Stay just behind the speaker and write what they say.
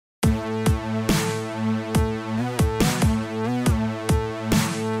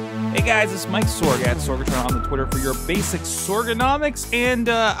Hey guys, it's Mike Sorg at Sorgatron on the Twitter for your basic Sorganomics, and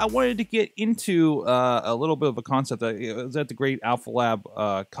I wanted to get into a little bit of a concept. I was at the Great Alpha Lab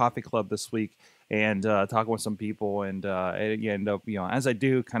Coffee Club this week, and talking with some people, and you end up, as I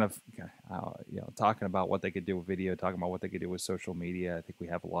do, kind of, talking about what they could do with video, talking about what they could do with social media. I think we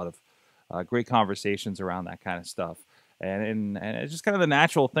have a lot of great conversations around that kind of stuff. And it's just kind of the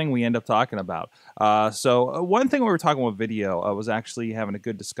natural thing we end up talking about. So one thing we were talking about video, I was actually having a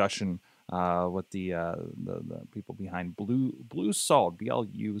good discussion with the people behind Blue Salt,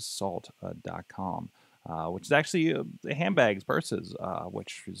 BLUsalt.com, which is actually handbags, purses,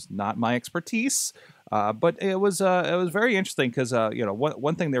 which is not my expertise, but it was very interesting because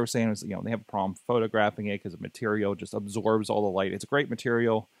one thing they were saying is they have a problem photographing it because the material just absorbs all the light. It's a great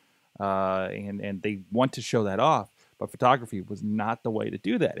material, and they want to show that off. But photography was not the way to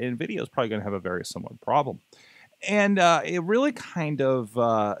do that. And video is probably going to have a very similar problem. And it really kind of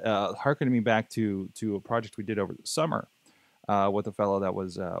harkened me back to a project we did over the summer with a fellow that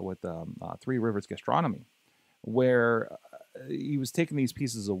was with Three Rivers Gastronomy, where he was taking these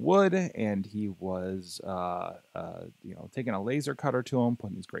pieces of wood and he was taking a laser cutter to them,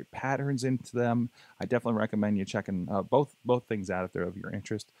 putting these great patterns into them. I definitely recommend you checking both things out if they're of your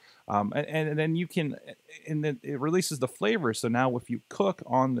interest. And then you can, and then it releases the flavor. So now if you cook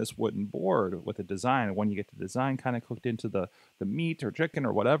on this wooden board with a design, when you get the design kind of cooked into the meat or chicken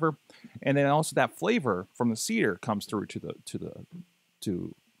or whatever, and then also that flavor from the cedar comes through to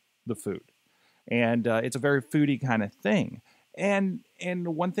the food. And it's a very foodie kind of thing. And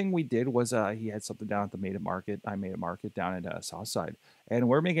one thing we did was he had something down at the Made It Market. I Made It Market down at Southside. And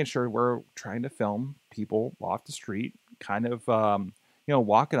we're making sure we're trying to film people off the street, kind of,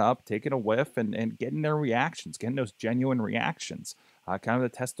 walking up, taking a whiff and getting their reactions, getting those genuine reactions. Kind of the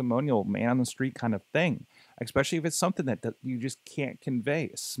testimonial man on the street kind of thing, especially if it's something that you just can't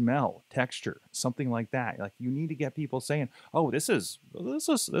convey, smell, texture, something like that. Like you need to get people saying, "Oh, this is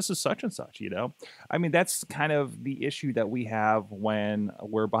such and such." I mean, that's kind of the issue that we have when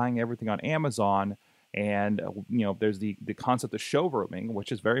we're buying everything on Amazon. And there's the concept of showrooming,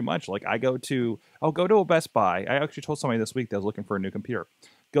 which is very much like go to a Best Buy. I actually told somebody this week that was looking for a new computer.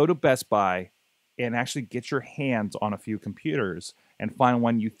 Go to Best Buy and actually get your hands on a few computers and find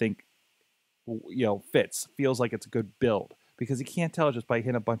one you think fits, feels like it's a good build, because you can't tell just by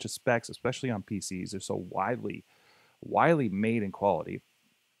hitting a bunch of specs, especially on PCs. They're so widely made in quality.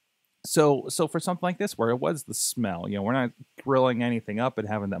 So for something like this, where it was the smell, we're not grilling anything up and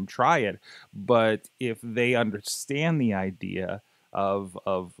having them try it, but if they understand the idea of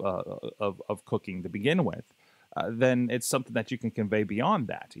cooking to begin with, then it's something that you can convey beyond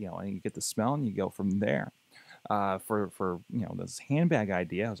that, and you get the smell and you go from there. For this handbag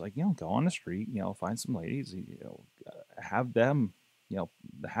idea, I was like, go on the street, find some ladies, have them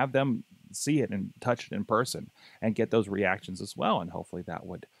see it and touch it in person and get those reactions as well, and hopefully that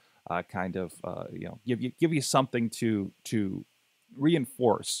would give you something to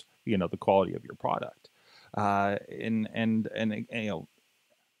reinforce the quality of your product, and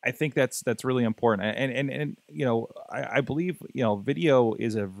I think that's really important, and I believe video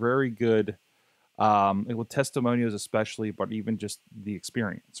is a very good with testimonials especially, but even just the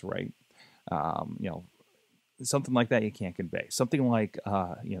experience, right? Something like that you can't convey. Something like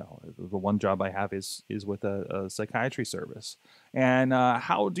the one job I have is with a psychiatry service, and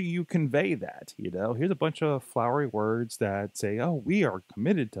how do you convey that? Here's a bunch of flowery words that say, "Oh, we are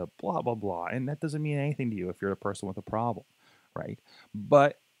committed to blah blah blah," and that doesn't mean anything to you if you're a person with a problem, right?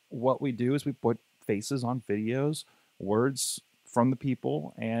 But what we do is we put faces on videos, words from the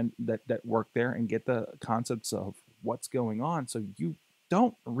people and that work there, and get the concepts of what's going on. So you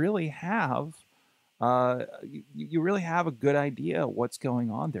don't really have you really have a good idea of what's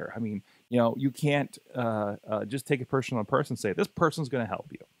going on there. I mean, you can't just take a person on person and say, this person's going to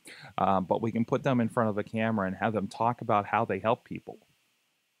help you. But we can put them in front of a camera and have them talk about how they help people.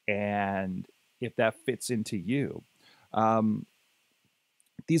 And if that fits into you,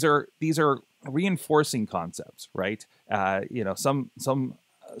 these are reinforcing concepts, right?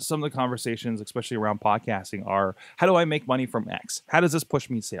 Some of the conversations, especially around podcasting, are, how do I make money from X? How does this push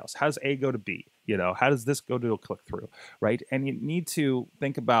me sales? How does A go to B? How does this go to a click through, right? And you need to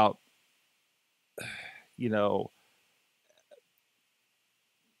think about, you got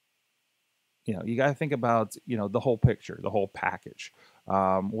to think about, the whole picture, the whole package.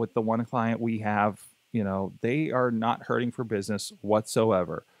 With the one client we have, they are not hurting for business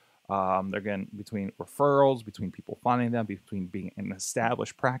whatsoever. They're getting between referrals, between people finding them, between being an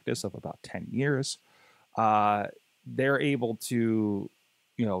established practice of about 10 years. They're able to,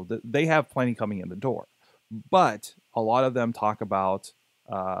 they have plenty coming in the door. But a lot of them talk about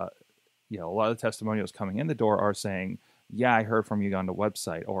a lot of the testimonials coming in the door are saying, yeah, I heard from you on the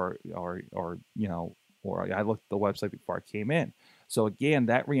website, or I looked at the website before I came in. So again,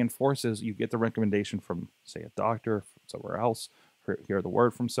 that reinforces, you get the recommendation from, say, a doctor somewhere else, hear the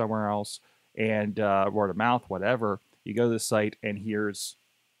word from somewhere else, and word of mouth, whatever. You go to the site, and here's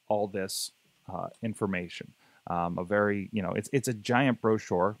all this information. A very, it's a giant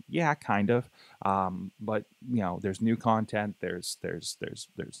brochure, yeah, kind of, but there's new content. There's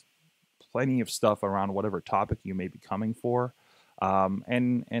plenty of stuff around whatever topic you may be coming for,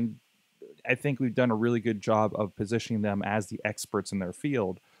 and I think we've done a really good job of positioning them as the experts in their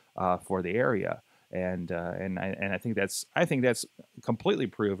field for the area, and I think that's completely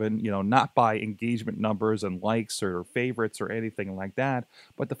proven. Not by engagement numbers and likes or favorites or anything like that,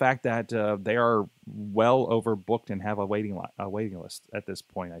 but the fact that they are well overbooked and have a waiting list at this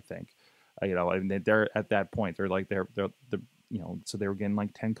point. I think, and they're at that point. They're like they're so they were getting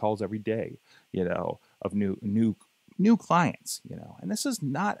like 10 calls every day, of new clients, and this is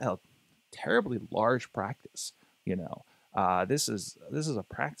not a terribly large practice. This is a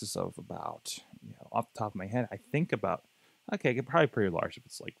practice of about, off the top of my head, I think about, okay, probably pretty large if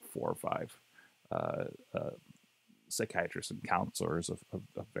it's like 4 or 5 psychiatrists and counselors of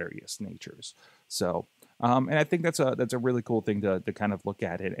various natures. So, and I think that's a really cool thing to kind of look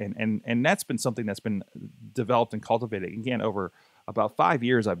at it, and that's been something that's been developed and cultivated again over about 5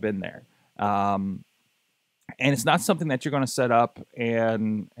 years I've been there. And it's not something that you're going to set up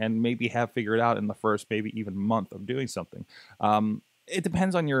and maybe have figured out in the first maybe even month of doing something. It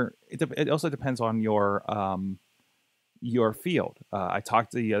depends on it also depends on your field. I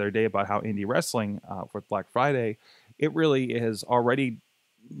talked the other day about how indie wrestling for Black Friday, it really has already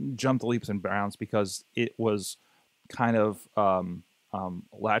jumped leaps and bounds because it was kind of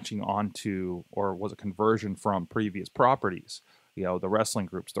latching onto, or was a conversion from previous properties. The wrestling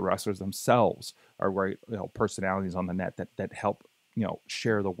groups, the wrestlers themselves are great, personalities on the net that help,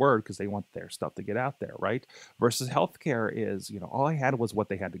 share the word because they want their stuff to get out there, right? Versus healthcare is, all I had was what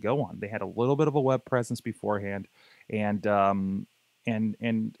they had to go on. They had a little bit of a web presence beforehand, and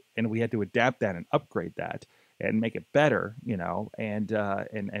we had to adapt that and upgrade that and make it better,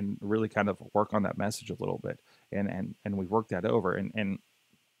 and really kind of work on that message a little bit, and we've worked that over, and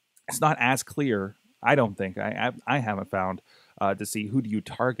it's not as clear. I don't think I haven't found to see who do you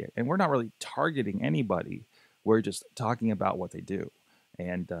target, and we're not really targeting anybody. We're just talking about what they do,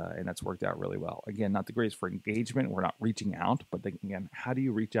 and that's worked out really well. Again, not the greatest for engagement. We're not reaching out, but again, how do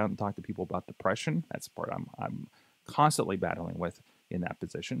you reach out and talk to people about depression? That's the part I'm constantly battling with in that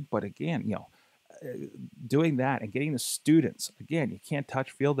position. But again, doing that and getting the students, again, you can't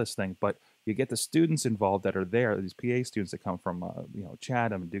feel this thing, but you get the students involved that are there. These PA students that come from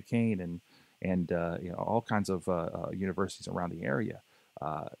Chatham and Duquesne and all kinds of universities around the area.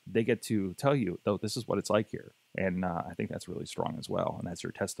 They get to tell you, though, this is what it's like here. And I think that's really strong as well. And that's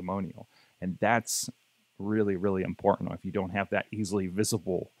your testimonial. And that's really, really important if you don't have that easily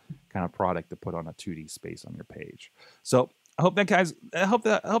visible kind of product to put on a 2D space on your page. So I hope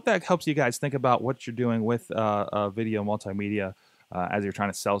that helps you guys think about what you're doing with video multimedia as you're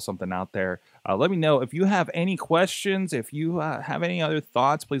trying to sell something out there. Let me know if you have any questions. If you have any other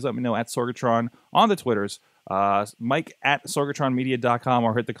thoughts, please let me know at Sorgatron on the Twitters. Mike at sorgatronmedia.com,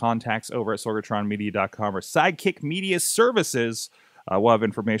 or hit the contacts over at sorgatronmedia.com, or Sidekick Media Services. We'll have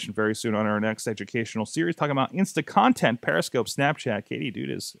information very soon on our next educational series talking about Insta content, Periscope, Snapchat. Katie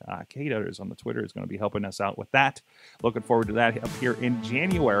Dudas on the Twitter is going to be helping us out with that. Looking forward to that up here in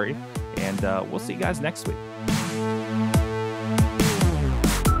January, and we'll see you guys next week.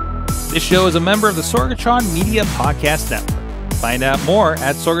 This show is a member of the Sorgatron Media Podcast Network. Find out more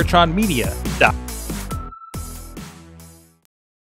at sorgatronmedia.com.